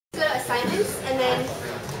assignments, and then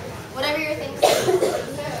whatever your things.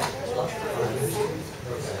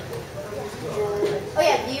 Oh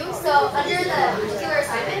yeah, view. So under the particular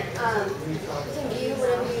assignment, you can view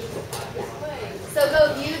whatever you. Yeah. So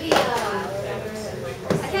go view the.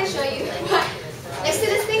 I can't show you. Next to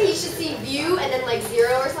this thing, you should see view and then like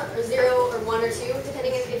 0 or something, or 0 or 1 or 2,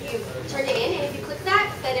 depending if you turned it in. And if you click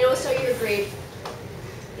that, then it will show you your grade.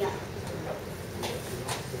 Yeah.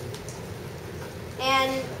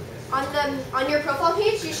 And on your profile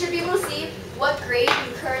page, you should be able to see what grade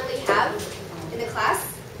you currently have in the class.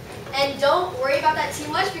 And don't worry about that too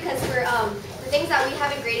much because for the things that we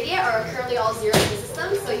haven't graded yet are currently all 0 in the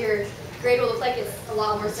system, so your grade will look like it's a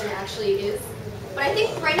lot worse than it actually is. But I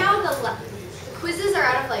think right now the quizzes are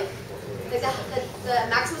out of like the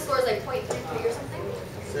maximum score is like 0.33 or something.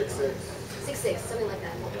 6.6. 6.6, something like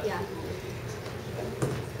that. Yeah.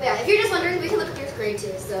 But yeah, if you're just wondering, we can look at your grade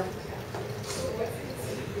too. So,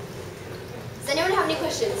 does anyone have any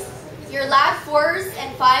questions? Your lab 4s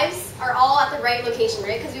and 5s are all at the right location,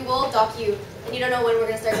 right? Because we will dock you, and you don't know when we're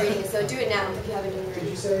going to start grading it. So do it now if you haven't done it already. Did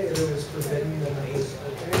you say it was forbidden and it was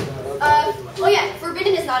okay? Oh yeah,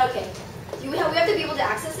 forbidden is not okay. We have to be able to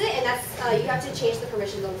access it, and that's you have to change the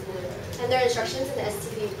permissions on the folder. And there are instructions in the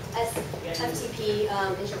FTP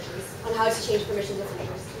instructions on how to change permissions of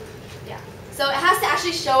folders. Yeah. So it has to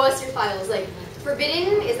actually show us your files. Like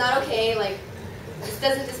forbidden is not okay. Like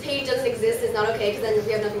this page doesn't exist is not okay because then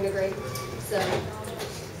we have nothing to grade. So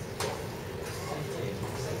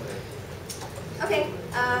okay.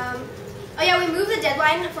 Oh yeah, we moved the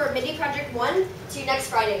deadline for Midi Project 1 to next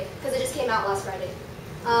Friday because it just came out last Friday.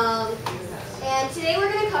 And today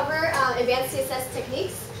we're going to cover advanced CSS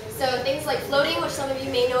techniques. So things like floating, which some of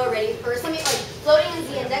you may know already, or some like floating in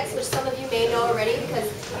z-index, which some of you may know already because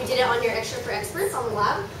you did it on your Extra for Experts on the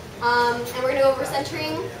lab. And we're going to go over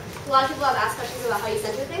centering. A lot of people have asked questions about how you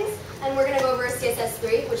center things. And we're going to go over CSS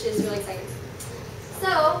 3, which is really exciting. So,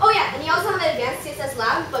 oh yeah, and you also have an advanced CSS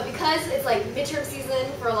lab, but because it's like midterm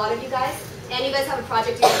season for a lot of you guys, and you guys have a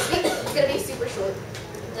project due next week, it's going to be super short.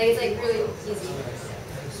 Like it's like really easy.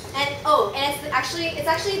 And and it's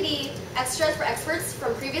actually the extras for experts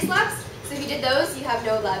from previous labs. So if you did those, you have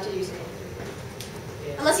no lab to do today.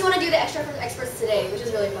 Unless you want to do the extra for experts today, which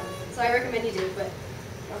is really fun. So I recommend you do, but.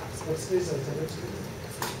 What's today's attendance?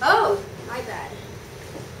 Oh, my bad.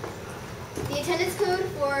 The attendance code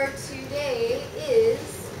for today is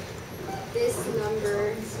this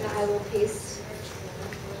number that I will paste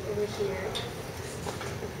over here.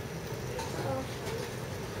 Oh.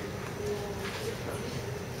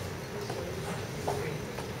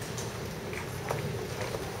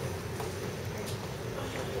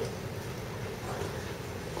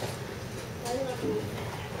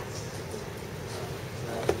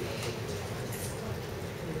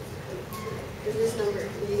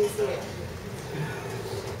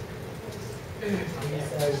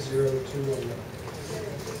 5021.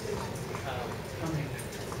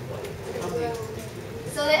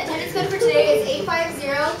 So the attendance code for today is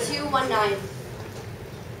 850219.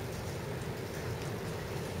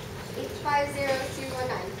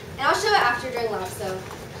 850219. And I'll show it after during lab, so.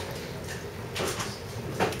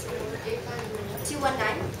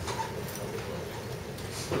 219.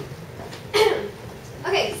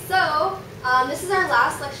 Okay, so this is our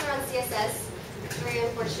last lecture on CSS, very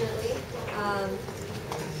unfortunately.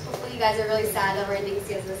 Hopefully you guys are really sad that we're ending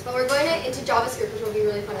CSS, but we're going into JavaScript, which will be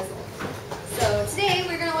really fun as well. So today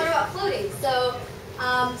we're going to learn about floating. So,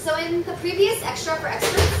 so in the previous Extra for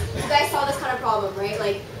Experts, you guys saw this kind of problem, right?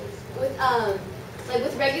 Like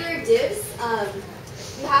with regular divs,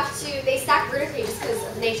 you have to, they stack vertically just because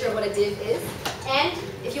of the nature of what a div is. And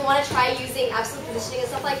if you want to try using absolute positioning and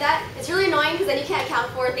stuff like that, it's really annoying because then you can't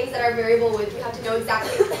account for things that are variable width. You have to know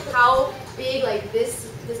exactly how big like this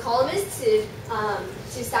column is to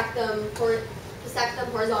stack them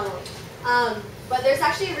horizontally. But there's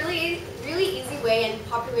actually a really easy way and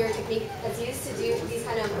popular technique that's used to do these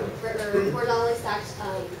kind of horizontally stacked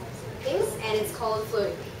things, and it's called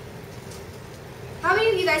floating. How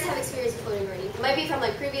many of you guys have experience with floating already? It might be from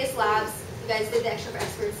like previous labs. You guys did the Extra for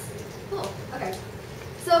Experts. Cool. Okay.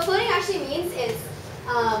 So floating actually means is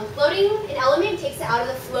floating an element takes it out of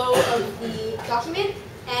the flow of the document.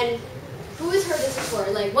 And who has heard this before?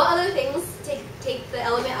 Like what other things take the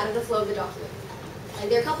element out of the flow of the document? Like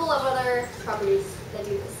there are a couple of other properties that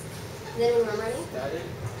do this. Does anyone remember any? Static.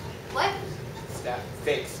 What?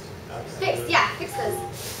 Fixed. Fixed. Yeah, fixed does.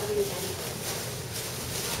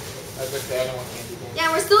 I was going to say I don't want candy.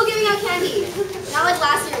 Yeah, we're still giving out candy. Not like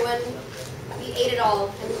last year when we ate it all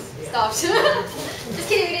and stopped. Just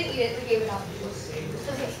kidding, we didn't eat it. We gave it all.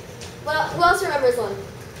 Okay. Well, who else remembers one?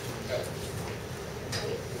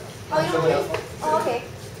 Oh, you don't want to? Oh, okay.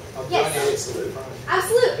 Yes.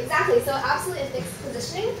 Absolute, exactly. So absolute and fixed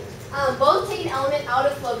positioning both take an element out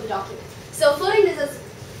of flow of the document. So floating does this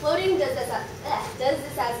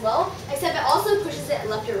as well, except it also pushes it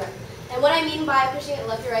left or right. And what I mean by pushing it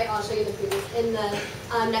left or right, I'll show you in the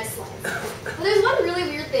next slide. But there's one really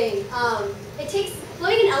weird thing.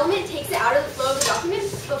 Floating an element takes it out of the flow of the document,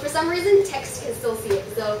 but for some reason text can still see it.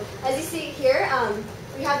 So as you see here,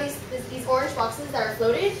 we have these orange boxes that are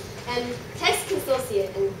floated, and text can still see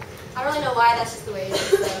it. And I don't really know why, that's just the way it is,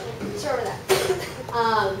 so just remember that.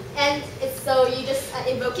 And so you just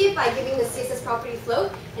invoke it by giving the CSS property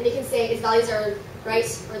float, and you can say its values are right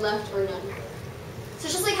or left or none. So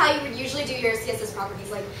it's just like how you would usually do your CSS properties.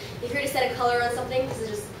 Like if you were to set a color on something, this is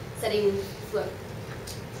just setting float.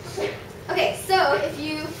 Okay, so if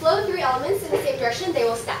you float 3 elements in the same direction, they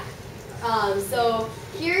will stack. So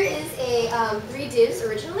here is a 3 divs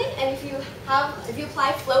originally, and if you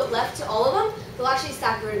apply float left to all of them, they'll actually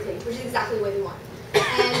stack vertically, which is exactly what you want.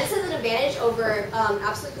 And this has an advantage over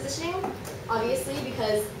absolute positioning, obviously,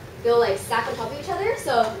 because they'll like stack on top of each other.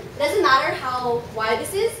 So it doesn't matter how wide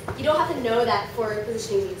this is, you don't have to know that for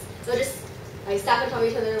positioning these. So just like stack on top of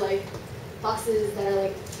each other like boxes that are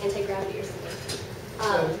like anti-gravity or something.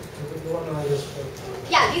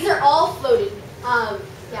 Yeah, these are all floated.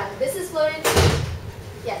 Yeah, this is floated.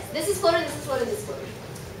 Yes, this is floated, this is floated, this is floated.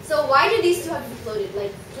 So why do these 2 have to be floated?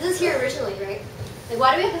 Like, this is here originally, right? Like,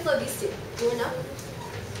 why do we have to float these 2? Do you know?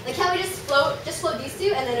 Like, can't we just float these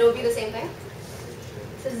 2 and then it would be the same thing?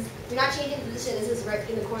 Because you're not changing the position, this is right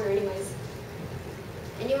in the corner anyways.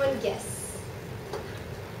 Anyone guess?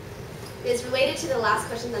 It's related to the last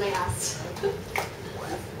question that I asked.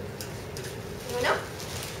 Anyone know?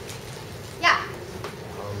 Yeah.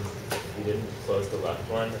 You didn't close the left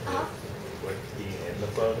one. It would be in the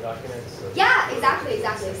flow of the document. So yeah, exactly.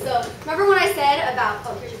 So remember what I said about,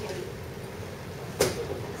 oh, here's your candy.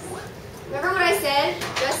 Remember what I said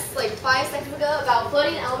just like 5 seconds ago about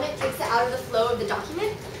floating an element takes it out of the flow of the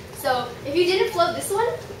document? So if you didn't float this one,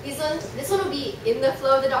 this one will be in the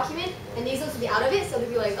flow of the document, and these ones will be out of it, so they'll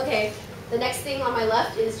be like, okay, the next thing on my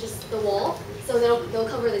left is just the wall, so they'll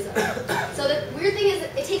cover this up. So the weird thing is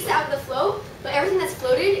it takes it out of the flow, but everything that's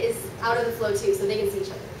floated is out of the flow too, so they can see each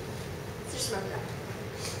other. So just remember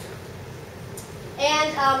that.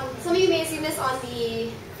 And some of you may have seen this on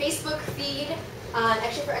the Facebook feed,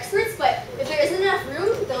 Extra for Experts, but if there isn't enough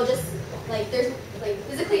room, they'll just,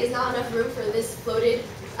 physically is not enough room for this floated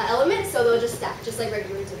element, so they'll just stack, just like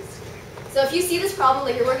regular divs. So if you see this problem,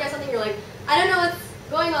 like you're working on something, you're like, I don't know what's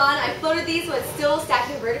going on, I floated these, but it's still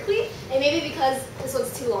stacking vertically, and maybe because this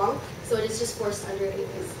one's too long, so it is just forced under it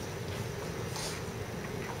anyways.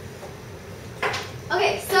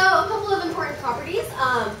 Okay, so a couple of important properties.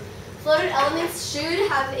 Floated elements should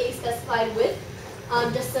have a specified width,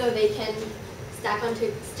 just so they can stack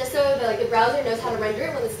onto, just so the browser knows how to render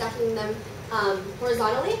it when it's stacking them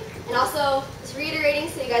horizontally. And also, just reiterating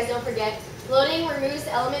so you guys don't forget, floating removes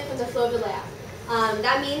the element from the flow of the layout.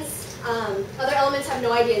 That means other elements have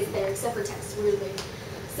no idea it's there except for text, weirdly.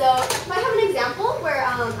 So if I have an example where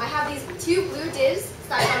I have these 2 blue divs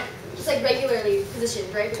stacked on, just like regularly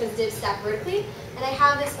positioned, right? Because divs stack vertically, and I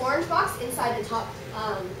have this orange box inside the top,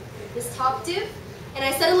 this top div, and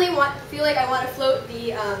I suddenly feel like I want to float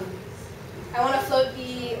the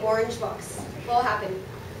orange box. What will happen?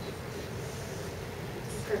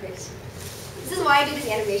 Perfect. This is why I do these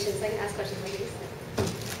animations, so I can ask questions like these.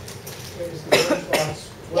 Is the orange box,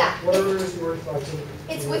 Yeah. whatever is the orange box.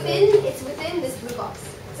 It's within this blue box.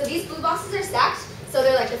 So these blue boxes are stacked, so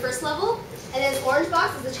they're like the first level, and then this orange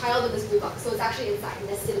box is the child of this blue box, so it's actually inside,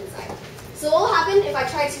 nested inside. So what will happen if I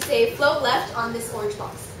try to say float left on this orange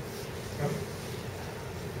box?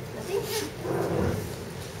 Nothing?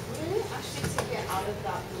 Wouldn't it actually take it out of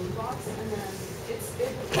that blue box, and then it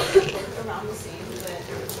would look around the same, but like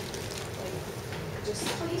just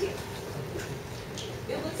Oh, you do.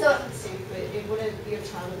 it looks So- around the same, but it wouldn't be a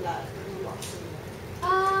child of that blue box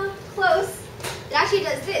anymore. Close. It actually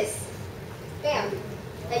does this. Bam.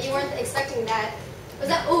 And you weren't expecting that. Was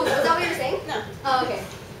that what you were saying? No. Oh, okay.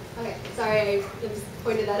 Okay, sorry, I just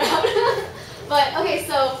pointed that out. But, okay,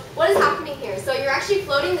 so what is happening here? So you're actually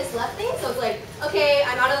floating this left thing, so it's like, okay,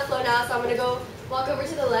 I'm out of the flow now, so I'm going to go walk over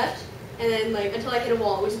to the left, and then until I hit a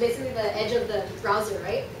wall, which is basically the edge of the browser,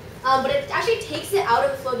 right? But it actually takes it out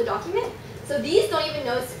of the flow of the document, so these don't even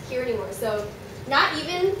know it's here anymore. So not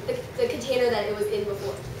even the container that it was in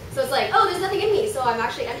before. So it's like, oh, there's nothing in me, so I'm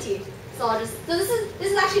actually empty. So I'll just, so this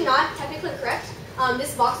is actually not technically correct.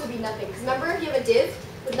 This box would be nothing. Because remember, if you have a div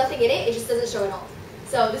with nothing in it, it just doesn't show at all.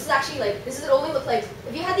 So this is actually this would only look like,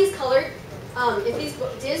 if you had these colored, if these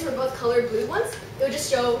divs were both colored blue ones, it would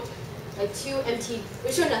just show like two empty,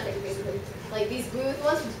 which show nothing basically. Like these blue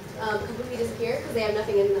ones would completely disappear because they have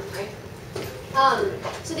nothing in them, right?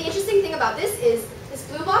 So the interesting thing about this is this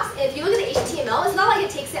blue box. If you look at the HTML, it's not like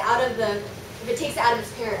it takes it out of the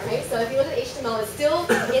its parent, right? So if you look at the HTML, it's still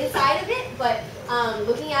inside of it, but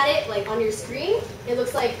looking at it like on your screen, it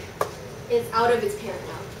looks like it's out of its parent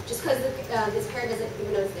now, just because its parent doesn't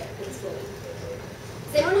even know it's there because it's floating.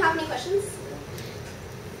 Does anyone have any questions?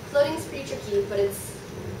 Floating is pretty tricky, but it's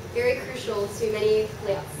very crucial to many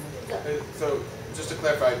layouts. So just to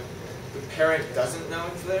clarify, the parent doesn't know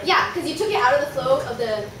it's there? Yeah, because you took it out of the flow of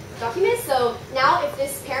the document, so now if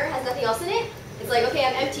this parent has nothing else in it, it's like, okay,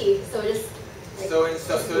 I'm empty, so it just... Like, so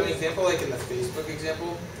an example, like in the Facebook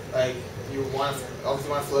example, like you obviously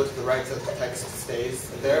want to float to the right so the text stays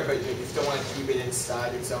there, but you still want to keep it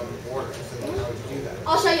inside its own border. So how would you do that?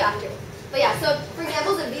 I'll show you after. But yeah, so for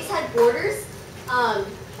example, if these had borders,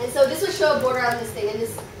 and so this would show a border on this thing, and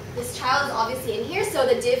this child is obviously in here, so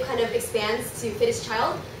the div kind of expands to fit its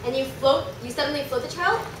child, and you suddenly float the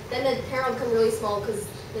child, then the parent will become really small because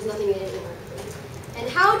there's nothing in it anymore. And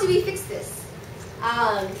how do we fix this?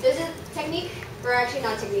 There's a technique, or actually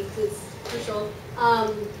not a technique, because it's crucial,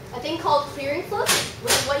 a thing called clearing floats,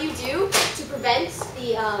 which is what you do to prevent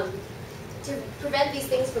these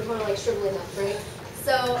things from kind of like shriveling up, right?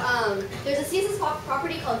 So there's a CSS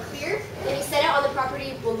property called clear, and you set it on the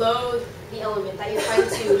property below the element that you're trying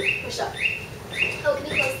to push up. Oh, can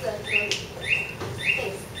you close the door?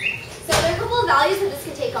 Thanks. So there are a couple of values that this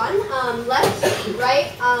can take on. Left, right,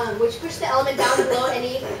 which push the element down below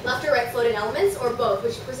any left or right floated elements, or both,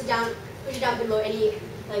 which push it down below any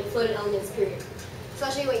like floated elements, period. So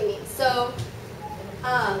I'll show you what you mean. So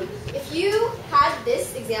if you had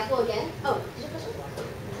this example again, oh, did you have a question?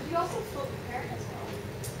 Did you also float the parent as well?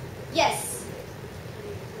 Yes.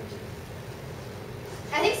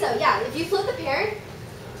 I think so, yeah. If you float the parent,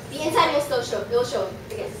 the inside will still show. It'll show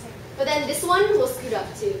again. But then this one will scoot up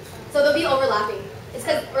too. So they'll be overlapping. It's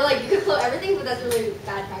because, or like you could float everything, but that's really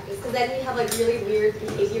bad practice. Because then you have like really weird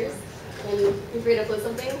behaviors when you forget to float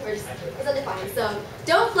something, or just, it's undefined. So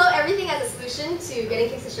don't float everything as a solution to getting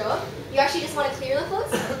things to show up. You actually just want to clear the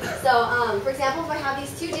floats. So for example, if I have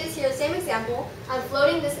these two divs here, the same example, I'm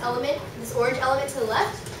floating this element, this orange element to the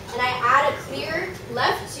left, and I add a clear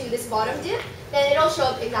left to this bottom div, then it'll show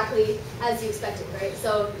up exactly as you expected, right?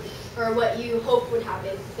 So, or what you hope would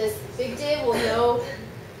happen. This big div will know,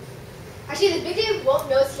 actually the big div won't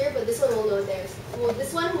know it's here, but this one will know it's there. Well,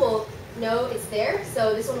 this one will know it's there,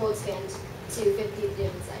 so this one will expand to 50 div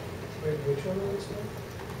inside. Wait, which one will expand?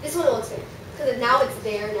 This one will expand, because now it's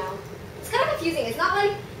there now. It's kind of confusing. It's not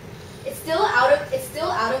like, it's still out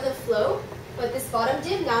of the flow, but this bottom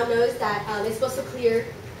div now knows that it's supposed to clear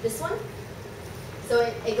this one. So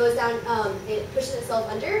it goes down, it pushes itself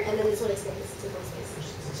under, and then this one expands to full space.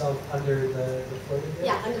 Pushes itself under the floating div?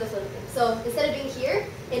 Yeah, under the floating thing. So instead of being here,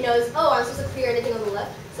 it knows, oh, I'm supposed to clear anything on the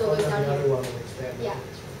left, so it goes down the other here. one will expand. Yeah.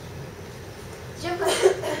 Did you have a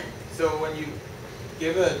question? So when you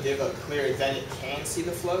give a div a clear, then it can see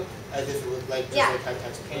the float, as if it would like just like type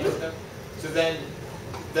text can and stuff. So then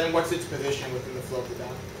what's its position within the flow of the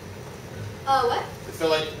document? What? So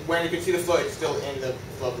like when you can see the flow, it's still in the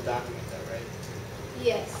flow of the document, though, right?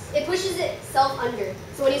 Yes. It pushes itself under.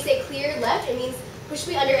 So when you say clear left, it means push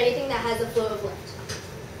me under anything that has a flow of left.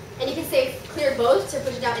 And you can say clear both to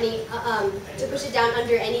push it down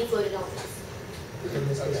under any floated elements. In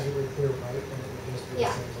this case, you would clear right, and it would just be the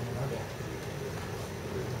Yeah. same on the left.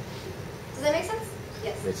 Does that make sense?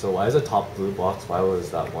 Yes. Wait, so why is the top blue box, why was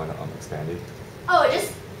that one expanded? Oh,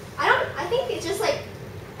 I think it's just like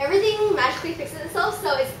everything magically fixes itself,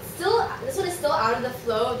 so it's still, this one is still out of the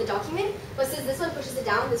flow of the document, but since this one pushes it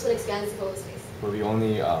down, this one expands to full space. But we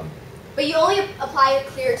only, But you only apply a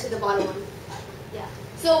clear to the bottom one. Yeah.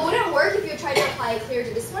 So it wouldn't work if you tried to apply a clear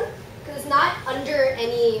to this one, because it's not under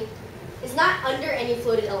any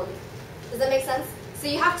floated element. Does that make sense? So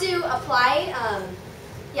you have to apply,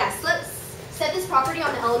 so let's set this property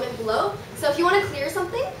on the element below. So if you want to clear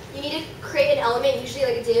something, you need to create an element, usually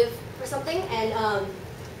like a div or something, and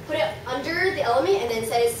put it under the element and then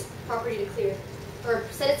set its property to clear. Or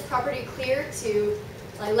set its property clear to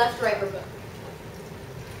like left, right, or both.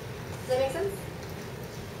 Does that make sense?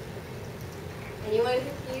 Anyone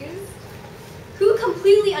confused? Who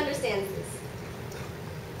completely understands this?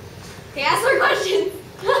 Okay, ask more questions.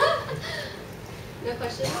 No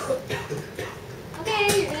questions?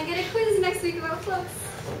 Okay, you're gonna get a quiz next week about floats.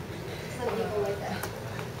 Some people like that.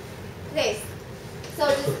 Okay, so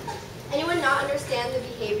does anyone not understand the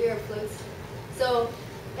behavior of floats? So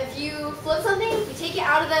if you float something, you take it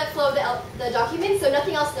out of the flow of the document, so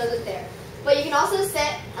nothing else knows it's there. But you can also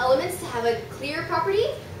set elements to have a clear property,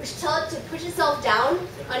 which tell it to push itself down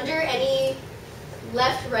under any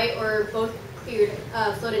left, right, or both cleared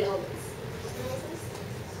floated elements.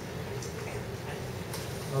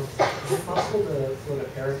 Is it possible to float a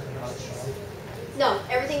parent and not a child? No,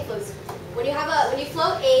 everything floats. When you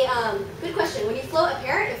float good question. When you float a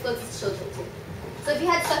parent, it floats its children too. So if you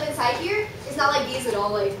had stuff inside here, it's not like these would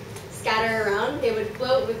all like scatter around. They would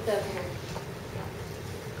float with the parent.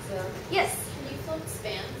 So yes. Can you float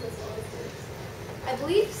spans as well as groups? I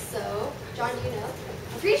believe so. John, do you know?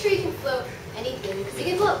 I'm pretty sure you can float anything, because you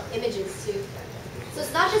can float images too. So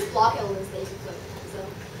it's not just block elements that you can float. So,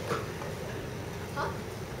 huh?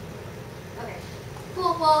 Okay.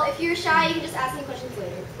 Cool. Well, if you're shy, you can just ask me questions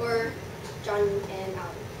later, or John and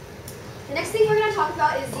Alan. The next thing we're going to talk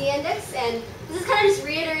about is Z-index, and this is kind of just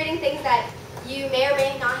reiterating things that you may or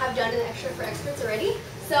may not have done in the Extra for Experts already.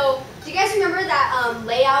 So, do you guys remember that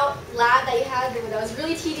layout lab that you had that was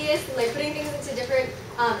really tedious, and like putting things into different,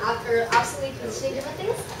 or absolutely positioning different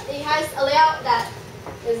things? And you had a layout that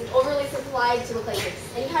is overly simplified to look like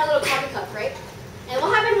this. And you had a little coffee cup, right? And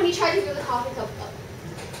what happened when you tried to move the coffee cup up?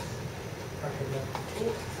 And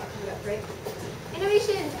it's not coming up, right?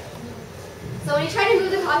 Innovation. So when you try to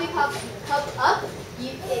move the coffee cup up,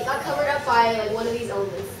 it got covered up by like one of these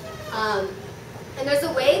elements. And there's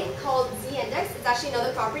a way called Z-index. It's actually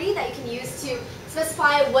another property that you can use to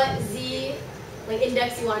specify what Z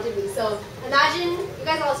index you want it to be. So imagine, you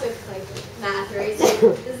guys all with like math, right?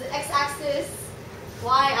 So this is the x-axis,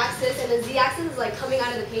 y-axis, and the z-axis is like coming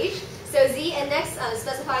out of the page. So Z-index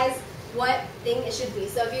specifies what thing it should be.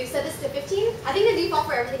 So if you set this to 15, I think the default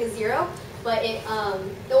for everything is 0, but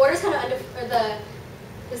the order is kind of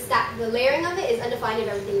the layering of it is undefined if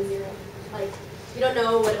everything is 0. Like, you don't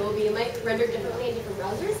know what it will be. It might render differently in different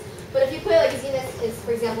browsers. But if you put like Z-index is,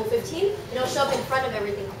 for example, 15, it'll show up in front of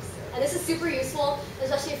everything else. And this is super useful,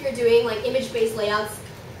 especially if you're doing like image-based layouts.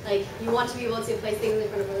 Like, you want to be able to place things in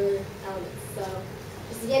front of other elements. So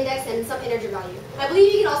just Z-index and some integer value. I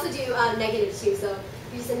believe you can also do negative too. So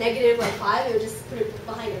if you use a negative like 5, it would just put it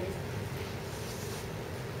behind everything.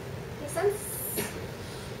 Make sense?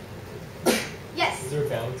 Yes? Is there a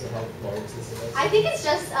bound to how large this is? I think it's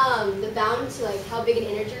just the bound to like how big an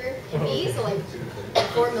integer can be. So like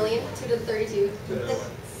 4 million, 2 to the 32.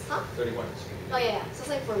 Huh? 31. Oh yeah. So it's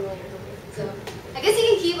like 4 million or something. So I guess you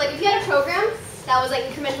can keep, like, if you had a program that was like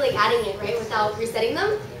incrementally adding it, right, without resetting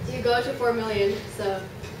them, you could go to 4 million. So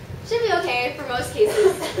should be okay for most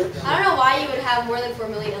cases. I don't know why you would have more than 4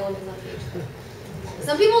 million elements on page.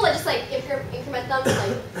 Some people just like increment them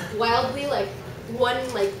like wildly, like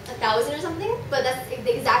 1,000 or something, but that's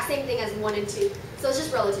the exact same thing as 1 and 2. So it's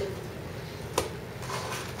just relative.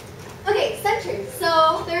 Okay, centered.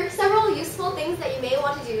 So there are several useful things that you may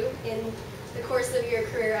want to do in the course of your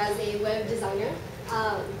career as a web designer.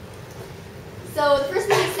 So the first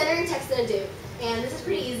thing is centering text in a div, and this is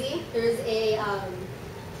pretty easy. There's a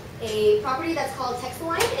property that's called text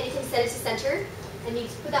align, and you can set it to center, and you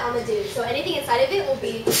put that on the div. So anything inside of it will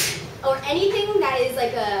be, or anything that is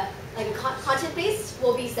like a content-based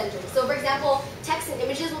will be centered. So for example, text and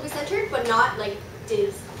images will be centered, but not like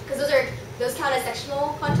divs, because those count as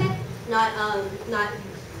sectional content, not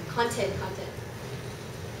content.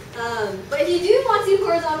 But if you do want to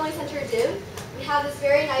horizontally center a div, we have this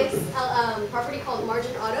very nice property called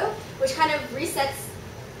margin auto, which kind of resets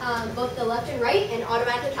both the left and right and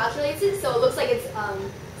automatically calculates it so it looks like it's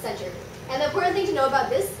centered. And the important thing to know about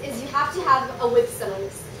this is you have to have a width set on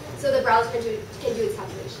this so the browser can do its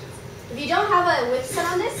calculations. If you don't have a width set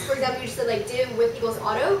on this, for example, you just said like div width equals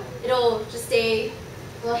auto, it'll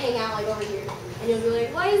hang out like over here. And you'll be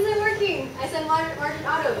like, why isn't it working? I said margin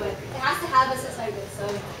auto, but it has to have a specified width. So,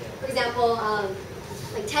 for example,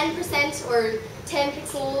 like 10% or 10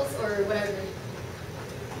 pixels or whatever.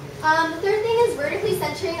 The third thing is vertically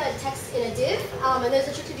centering a text in a div. And there's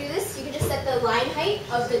a trick to do this. You can just set the line height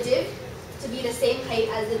of the div to be the same height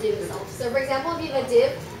as the div itself. So, for example, if you have a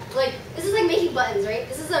div, like this is like making buttons, right?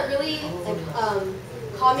 This is a really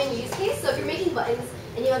common use case. So if you're making buttons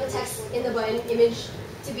and you have the text in the button image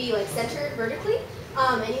to be like centered vertically,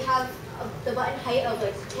 and you have the button height of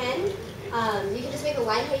like 10, you can just make the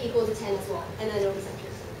line height equal to 10 as well, and then it'll be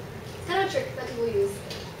centered. It's kind of a trick that people use.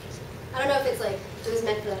 I don't know if it was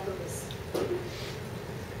meant for that purpose.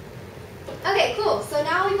 Okay, cool. So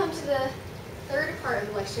now we come to the third part of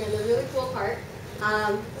the lecture, and the really cool part.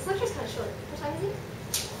 This lecture is kind of short. What time is it?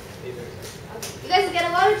 Okay. You guys get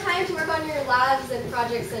a lot of time to work on your labs and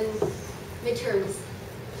projects and midterms.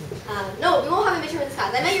 No, we won't have a midterm in this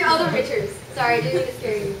class. I meant your other midterms. Sorry, I didn't mean to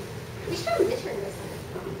scare you. We should have a midterm this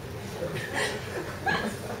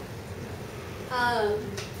time.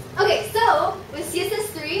 Okay, so with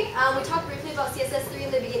CSS3, 3, we talked briefly about CSS 3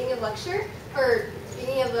 in the beginning of lecture, or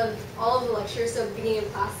beginning of all of the lectures, so beginning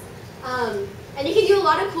of class. And you can do a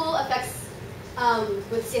lot of cool effects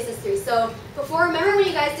with CSS 3. So before, remember when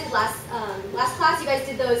you guys did last class, you guys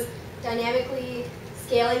did those dynamically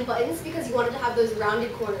scaling buttons because you wanted to have those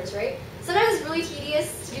rounded corners, right? Sometimes it's really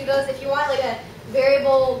tedious to do those. If you want like a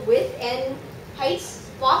variable width and height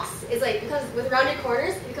box, is like, because with rounded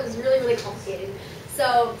corners, it becomes really, really complicated.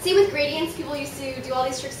 So same with gradients. People used to do all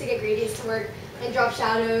these tricks to get gradients to work and drop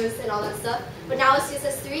shadows and all that stuff. But now with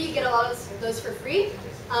CSS 3, you get a lot of those for free.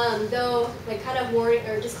 Though, like kind of warning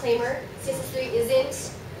or disclaimer, CSS 3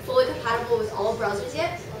 isn't fully compatible with all browsers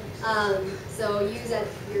yet. So use at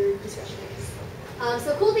your discretion, I guess.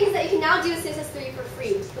 So cool things that you can now do with CSS 3 for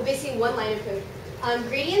free, with basically one line of code.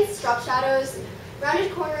 Gradients, drop shadows,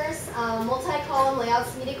 rounded corners, multi-column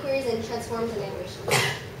layouts, media queries, and transforms and animations.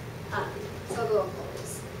 So I'll go over all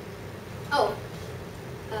those. Oh,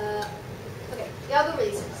 okay, yeah, I'll go over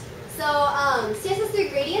these first. So CSS 3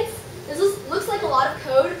 gradients, this looks like a lot of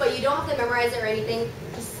code, but you don't have to memorize it or anything.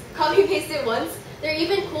 Just copy and paste it once. There are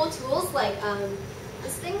even cool tools like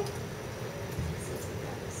this thing.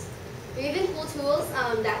 There are even cool tools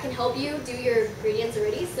that can help you do your gradients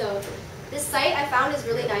already. So this site I found is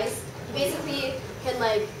really nice. You basically can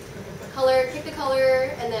like pick the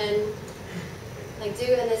color, and then like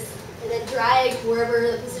and then drag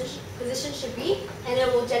wherever the position should be, and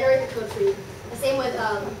it will generate the code for you. The same with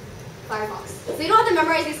Firefox. So you don't have to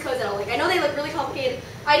memorize these codes at all. Like I know they look really complicated.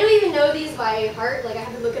 I don't even know these by heart. Like I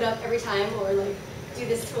have to look it up every time or like do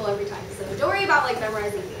this tool every time. So don't worry about like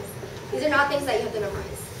memorizing these. These are not things that you have to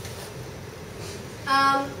memorize.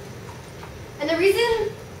 And the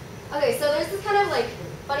reason, okay, so there's this kind of like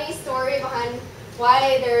funny story behind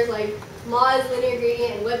why there's like Moz, linear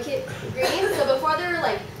gradient, and WebKit gradient. So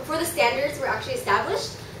before the standards were actually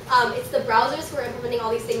established, it's the browsers who are implementing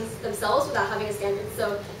all these things themselves without having a standard.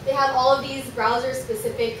 So they have all of these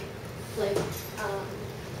browser-specific like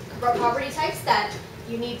property types that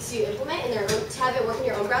you need to implement in their own, to have it work in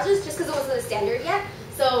your own browsers, just because it wasn't a standard yet.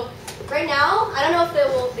 So right now, I don't know if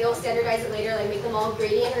they will standardize it later, like make them all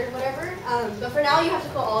gradient or whatever. But for now, you have to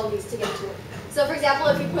put all of these to get to it. So for example,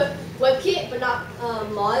 if you put WebKit but not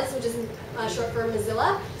Moz, which is short for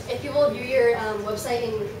Mozilla, if people view your website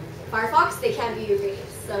in Firefox, they can't view your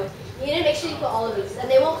gradients. So you need to make sure you put all of these, and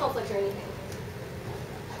they won't conflict or anything.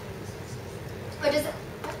 But does it?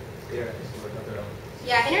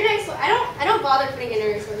 Yeah, Internet Explorer. I don't bother putting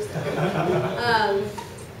Internet Explorer stuff. I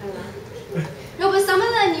don't know. No, but some of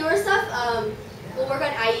the newer stuff will work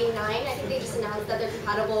on IE9. I think they just announced that they're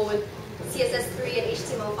compatible with CSS 3 and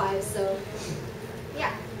HTML5. So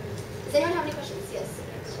yeah. Does anyone have any questions? Yes.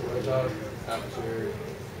 What about after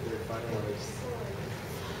they're finalized?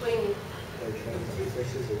 What do you mean? Like when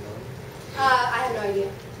prefixes are done? I have no idea.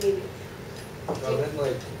 Maybe. No, then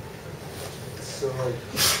like, so like,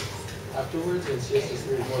 afterwards when CSS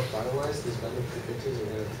 3 is more finalized, these random prefixes are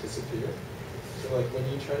going to disappear. So like when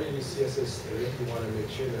you try to use CSS 3, you want to make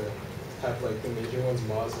sure to have like the major ones,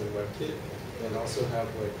 Moz and WebKit, and also have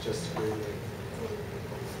like just gradient.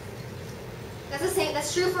 That's the same.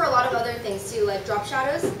 That's true for a lot of other things too, like drop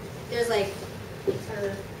shadows. There's like,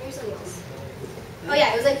 maybe something else. Oh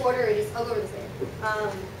yeah, it was like border radius. I'll go over this later.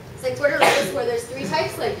 It's like border radius where there's 3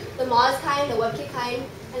 types, like the Moz kind, the WebKit kind,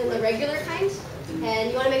 and then the regular kind. And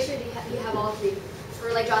you want to make sure that you have all 3.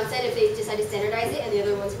 Or like John said, if they decide to standardize it, and the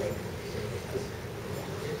other one's free.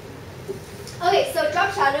 Okay, so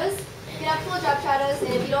drop shadows. You can have full drop shadows,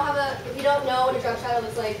 and if you don't know what a drop shadow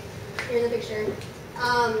looks like, here's a picture.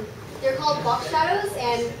 They're called box shadows,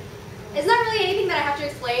 and it's not really anything that I have to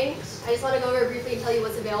explain. I just want to go over briefly and tell you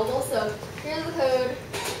what's available. So here's the code,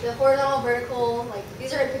 the horizontal, vertical, like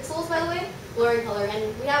these are in pixels by the way, blurring color,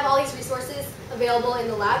 and we have all these resources available in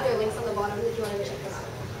the lab. There are links on the bottom if you want to go check them out.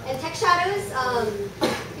 And text shadows,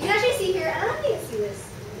 you can actually see here. I don't know if you can see this,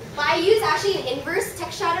 but I use actually an inverse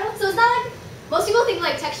text shadow. So it's not like most people think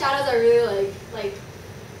like text shadows are really like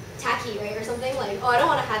tacky, right, or something like, oh, I don't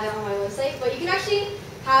want to have it on my website, but you can actually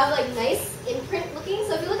have like nice imprint looking.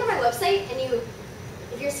 So if you look at my website and if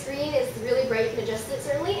your screen is really bright, you can adjust it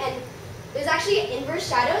certainly. And there's actually an inverse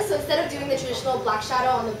shadow. So instead of doing the traditional black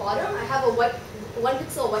shadow on the bottom, I have a 1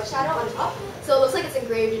 pixel white shadow on top. So it looks like it's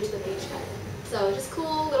engraved into the page kind of. So just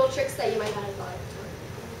cool little tricks that you might not have thought of.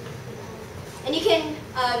 And you can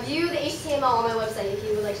view the HTML on my website if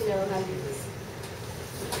you would like to know how to do this.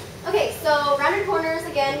 Okay, so rounded corners,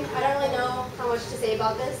 again, I don't really know how much to say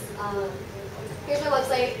about this. Here's my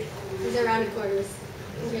website. These are rounded corners.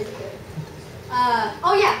 And here's the code.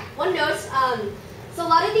 Oh yeah, one note. So a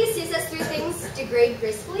lot of these CSS 3 things degrade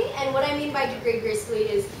gracefully, and what I mean by degrade gracefully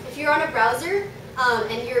is if you're on a browser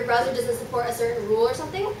and your browser doesn't support a certain rule or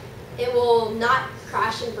something, it will not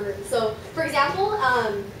crash and burn. So, for example,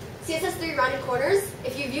 CSS3 rounded corners,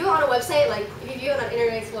 if you view it on a website, like if you view it on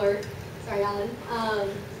Internet Explorer, sorry Alan,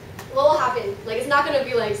 what will happen? Like it's not going to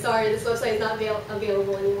be like, sorry, this website is not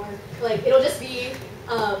available anymore. Like it'll just be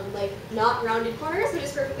like not rounded corners, which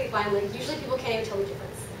is perfectly fine. Like usually people can't even tell the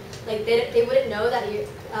difference. Like they wouldn't know that you,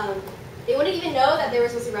 they wouldn't even know that they were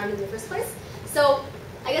supposed to be rounded in the first place. So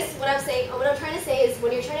I guess what I'm trying to say is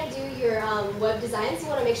when you're trying to do your web designs, you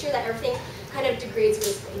want to make sure that everything kind of degrades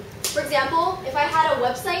gracefully. For example, if I had a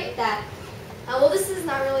website that, well, this is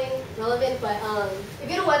not really relevant, but if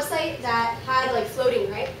you had a website that had like floating,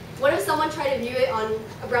 right? What if someone tried to view it on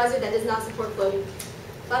a browser that does not support floating?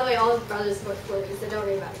 By the way, all browsers support floating, so don't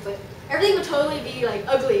worry about it. But everything would totally be like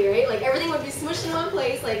ugly, right? Like everything would be smushed in one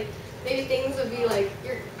place. Like maybe things would be like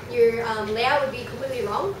your layout would be completely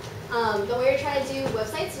wrong. But when you're trying to do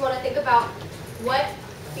websites, you want to think about what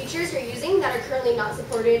features you're using that are currently not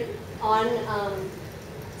supported on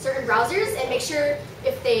certain browsers, and make sure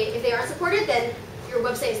if they aren't supported, then your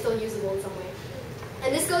website is still usable in some way.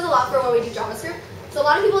 And this goes a lot for when we do JavaScript. So a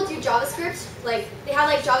lot of people do JavaScript, like they have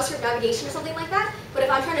like JavaScript navigation or something like that. But if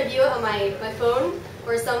I'm trying to view it on my phone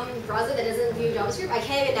or some browser that doesn't view JavaScript, I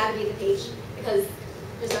can't even navigate the page because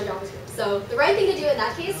there's no JavaScript. So the right thing to do in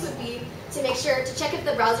that case would be to make sure to check if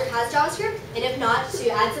the browser has JavaScript, and if not, to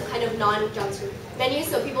add some kind of non-JavaScript menu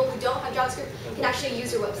so people who don't have JavaScript can actually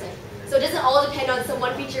use your website. So it doesn't all depend on some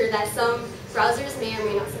one feature that some browsers may or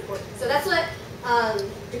may not support. So that's what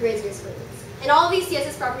degrades gracefully means. And all of these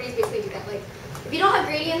CSS properties basically do that. Like, if you don't have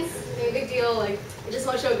gradients, no big deal. Like, it just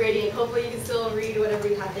won't show a gradient. Hopefully you can still read whatever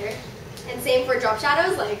you have there. And same for drop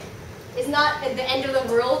shadows. Like, it's not at the end of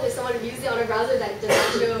the world if someone views it on a browser that does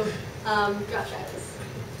not show drop shadows.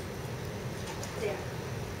 So, yeah.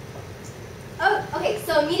 Oh, okay.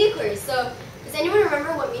 So media queries. So does anyone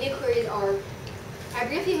remember what media queries are? I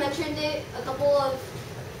briefly mentioned it a couple of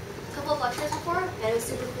lectures before, and it was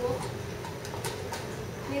super cool.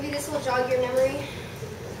 Maybe this will jog your memory.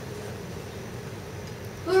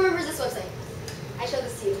 Who remembers this website? I showed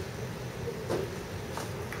this to you.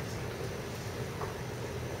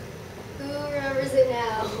 Who remembers it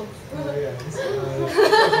now?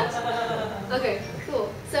 Okay,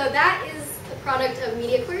 cool. So that is the product of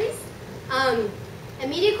media queries. And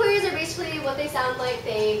media queries are basically what they sound like.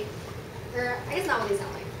 Or I guess not what they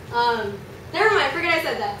sound like. Never mind, forget I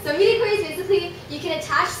said that. So media queries, basically, you can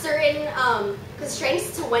attach certain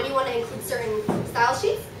constraints to when you want to include certain style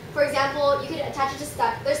sheets. For example, you can attach it to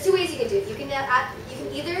style. There's two ways you can do it. You can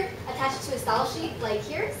either attach it to a style sheet, like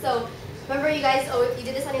here. So remember, you guys, you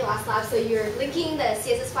did this on your last lab. So you're linking the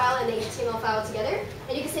CSS file and the HTML file together,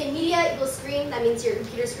 and you can say media equals screen. That means your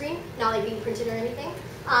computer screen, not like being printed or anything.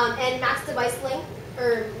 And max device length,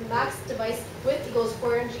 or max device width equals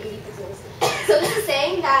 480 pixels. So this is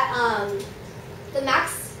saying that the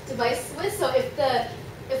max device width, so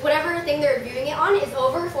if whatever thing they're viewing it on is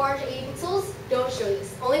over 480 pixels, don't show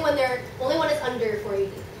this. Only when it's under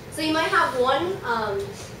 480. So you might have one.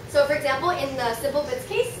 So for example, in the Simple Bits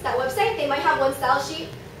case, that website, they might have one style sheet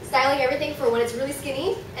styling everything for when it's really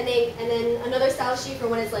skinny, and then another style sheet for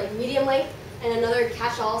when it's like medium length, and another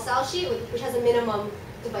catch-all style sheet which has a minimum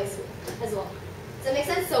device width as well. Does that make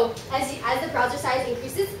sense? So as the browser size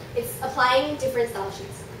increases, it's applying different style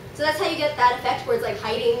sheets. So that's how you get that effect where it's like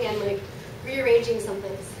hiding and like rearranging some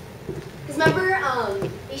things. Because remember,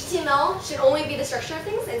 HTML should only be the structure of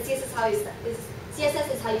things, and CSS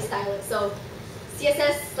is how you style it. So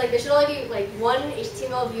CSS, like there should only be like one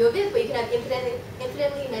HTML view of it, but you can have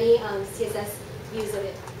infinitely many CSS views of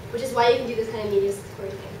it, which is why you can do this kind of media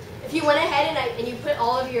query thing. If you went ahead and you put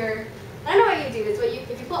all of your, I don't know how you do this, but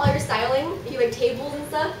if you put all your styling, if you like tables and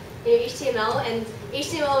stuff in your HTML, and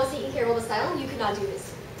HTML was taking care of all the styling, you could not do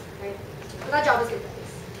this, right? But not JavaScript, at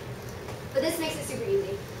least. But this makes it super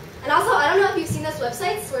easy. And also, I don't know if you've seen those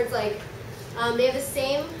websites where it's like, they have the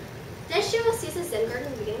same, did I show CSS Zen Garden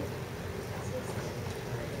in the beginning?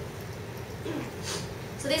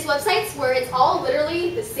 So these websites where it's all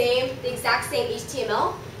literally the exact same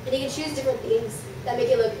HTML, and you can choose different themes that make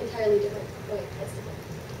it look entirely different. Wait, that's different.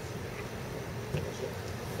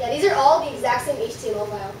 Yeah, these are all the exact same HTML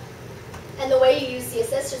file. And the way you use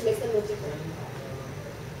CSS just makes them look different.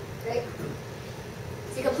 Right?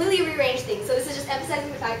 So you completely rearrange things. So this is just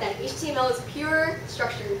emphasizing the fact that HTML is pure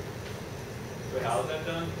structure. Wait, how is that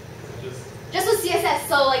done? Just with CSS.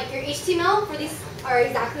 So like your HTML for these are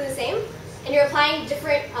exactly the same, and you're applying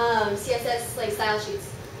different CSS like style sheets.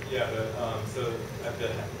 Yeah, but so at the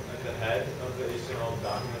head of the HTML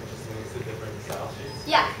document just links to different style sheets.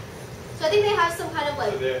 Yeah. So I think they have some kind of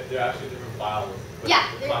like. So they're actually different files. But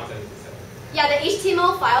yeah. The content is the same. Yeah, the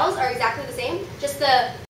HTML files are exactly the same, just the